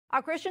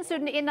A Christian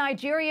student in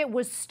Nigeria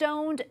was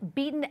stoned,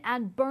 beaten,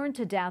 and burned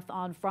to death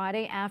on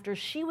Friday after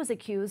she was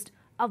accused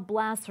of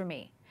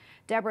blasphemy.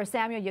 Deborah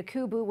Samuel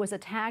Yakubu was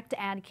attacked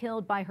and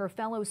killed by her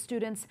fellow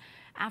students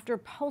after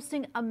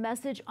posting a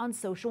message on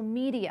social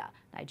media.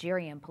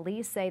 Nigerian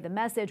police say the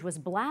message was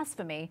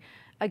blasphemy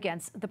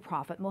against the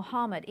Prophet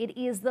Muhammad. It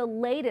is the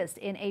latest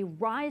in a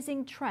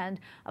rising trend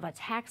of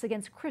attacks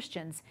against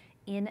Christians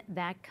in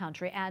that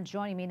country. And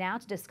joining me now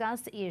to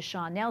discuss is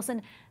Sean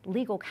Nelson,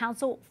 legal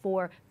counsel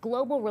for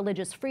global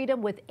religious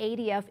freedom with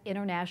ADF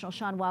International.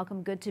 Sean,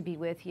 welcome. Good to be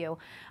with you.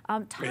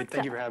 Great.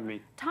 Thank you for having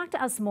me. Talk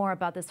to us more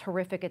about this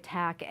horrific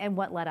attack and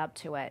what led up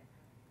to it.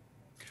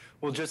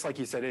 Well, just like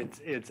you said,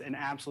 it's an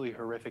absolutely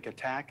horrific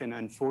attack, and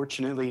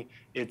unfortunately,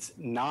 it's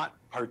not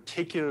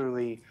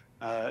particularly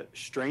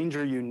strange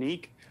or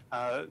unique.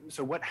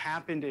 So what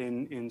happened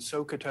in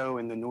Sokoto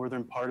in the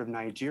northern part of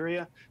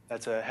Nigeria,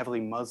 that's a heavily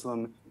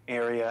Muslim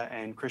area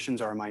and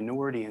Christians are a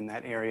minority in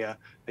that area.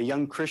 A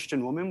young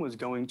Christian woman was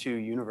going to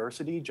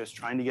university, just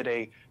trying to get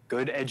a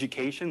good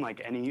education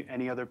like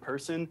any other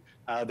person.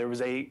 There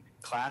was a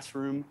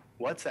classroom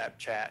WhatsApp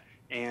chat,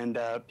 and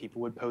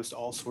people would post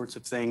all sorts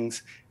of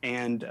things,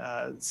 and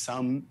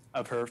some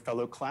of her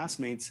fellow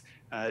classmates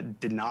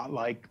did not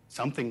like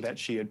something that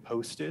she had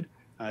posted.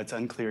 It's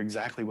unclear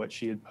exactly what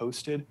she had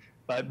posted,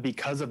 but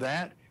because of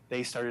that,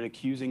 they started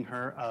accusing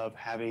her of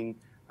having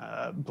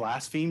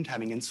blasphemed,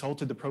 having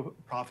insulted the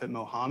Prophet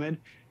Muhammad,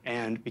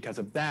 and because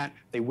of that,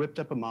 they whipped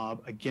up a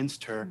mob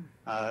against her.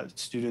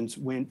 Students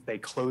they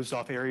closed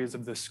off areas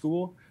of the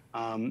school,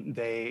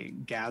 they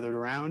gathered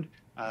around,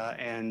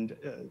 and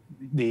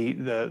the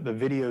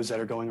videos that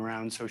are going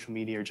around social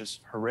media are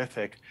just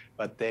horrific.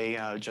 But they,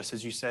 just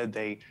as you said,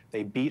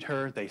 they beat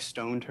her, they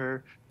stoned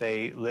her,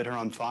 they lit her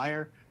on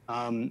fire,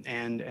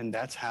 and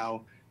that's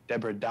how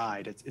Deborah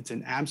died. It's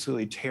an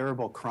absolutely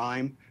terrible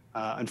crime.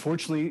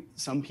 Unfortunately,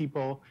 some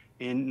people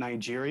in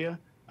Nigeria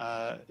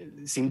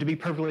seem to be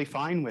perfectly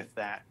fine with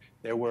that.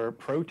 There were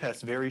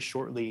protests very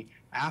shortly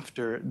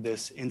after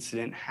this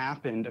incident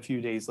happened a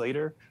few days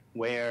later,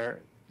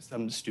 where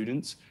some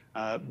students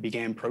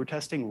began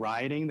protesting,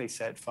 rioting. They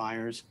set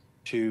fires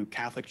to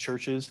Catholic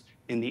churches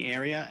in the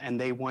area, and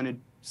they wanted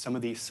some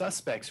of these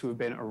suspects who have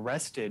been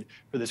arrested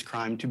for this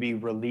crime to be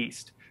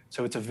released.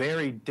 So it's a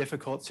very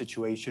difficult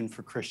situation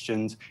for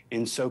Christians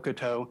in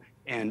Sokoto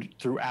and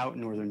throughout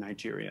northern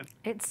Nigeria.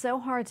 It's so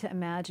hard to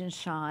imagine,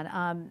 Sean.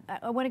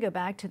 I want to go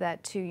back to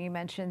that too. You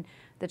mentioned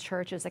the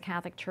churches, the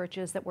Catholic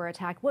churches that were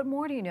attacked. What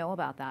more do you know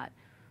about that?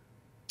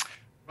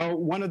 Well,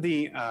 one of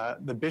the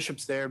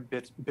bishops there,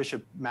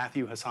 Bishop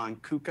Matthew Hassan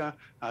Kuka,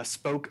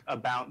 spoke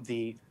about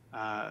the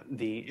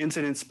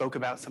incident, spoke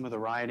about some of the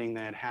rioting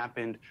that had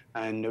happened,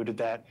 and noted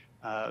that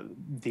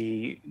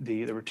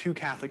there were two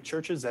Catholic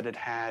churches that had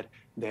had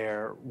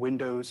their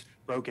windows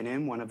broken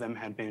in. One of them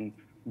had been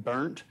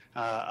burnt.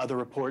 Other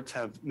reports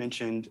have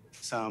mentioned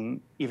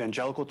some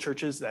evangelical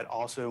churches that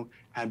also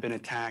had been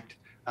attacked.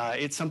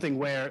 It's something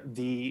where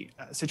the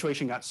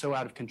situation got so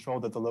out of control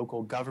that the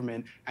local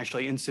government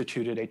actually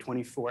instituted a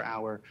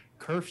 24-hour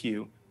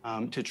curfew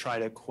to try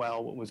to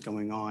quell what was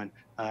going on.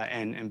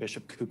 And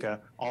Bishop Kuka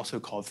also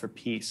called for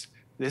peace.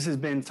 This has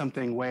been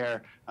something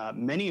where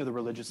many of the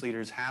religious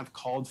leaders have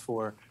called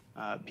for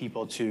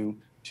people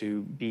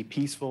to be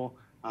peaceful.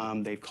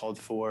 They've called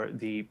for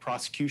the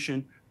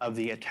prosecution of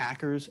the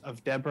attackers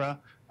of Deborah.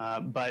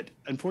 But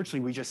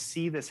unfortunately, we just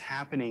see this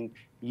happening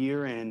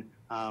year in.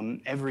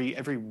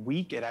 Every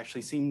week, it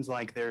actually seems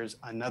like there's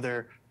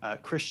another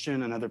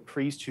Christian, another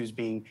priest who's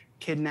being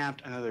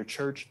kidnapped, another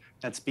church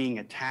that's being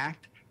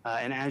attacked.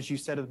 And as you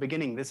said at the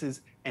beginning, this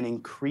is an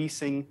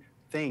increasing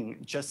thing.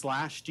 Just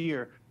last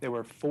year, there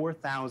were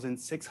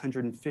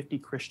 4,650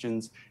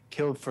 Christians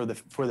killed for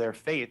their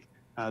faith.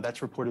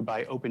 That's reported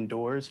by Open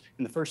Doors.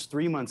 In the first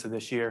 3 months of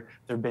this year,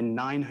 there have been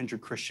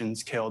 900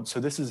 Christians killed. So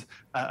this is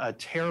a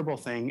terrible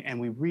thing, and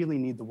we really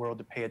need the world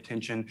to pay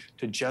attention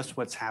to just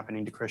what's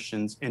happening to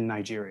Christians in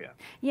Nigeria.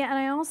 Yeah, and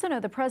I also know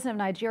the president of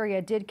Nigeria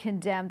did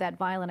condemn that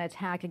violent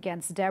attack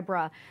against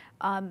Deborah.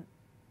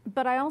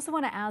 But I also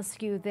want to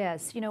ask you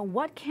this,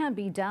 what can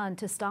be done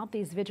to stop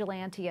these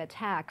vigilante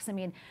attacks? I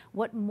mean,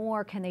 what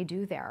more can they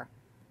do there?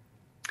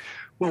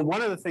 Well,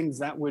 one of the things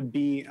that would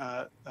be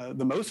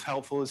the most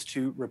helpful is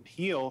to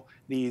repeal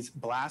these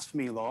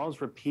blasphemy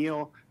laws,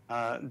 repeal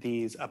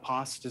these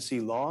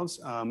apostasy laws,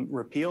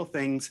 repeal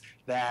things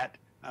that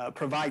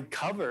provide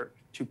cover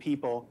to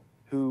people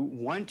who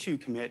want to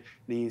commit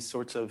these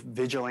sorts of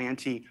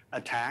vigilante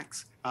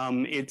attacks.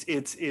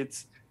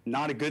 It's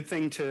not a good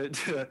thing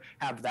to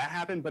have that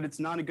happen, but it's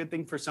not a good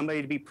thing for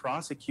somebody to be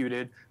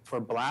prosecuted for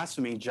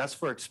blasphemy just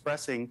for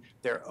expressing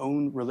their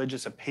own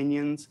religious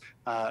opinions.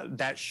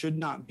 That should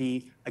not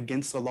be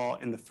against the law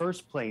in the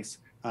first place.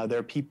 There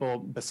are people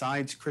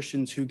besides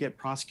Christians who get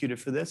prosecuted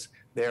for this.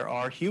 There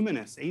are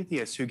humanists,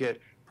 atheists who get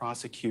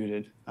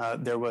prosecuted.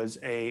 There was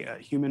a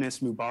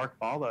humanist, Mubarak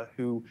Bala,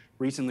 who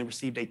recently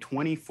received a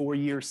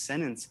 24-year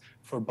sentence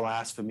for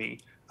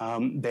blasphemy.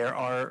 There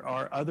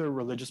are other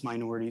religious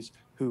minorities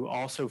who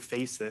also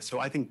face this. So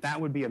I think that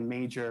would be a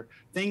major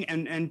thing,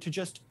 and to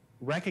just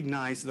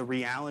recognize the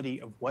reality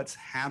of what's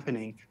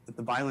happening, that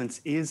the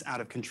violence is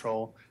out of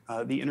control.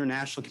 The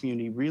international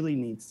community really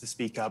needs to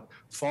speak up.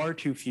 Far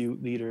too few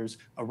leaders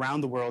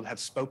around the world have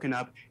spoken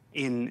up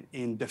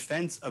in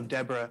defense of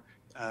Deborah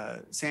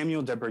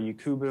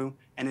Yakubu,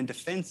 and in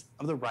defense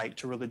of the right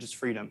to religious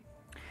freedom.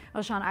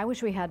 Well, Sean, I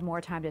wish we had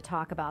more time to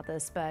talk about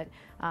this, but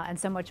and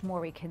so much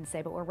more we can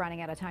say, but we're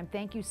running out of time.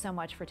 Thank you so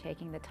much for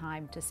taking the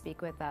time to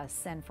speak with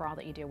us and for all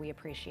that you do. We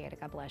appreciate it.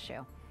 God bless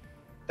you.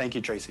 Thank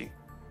you, Tracy.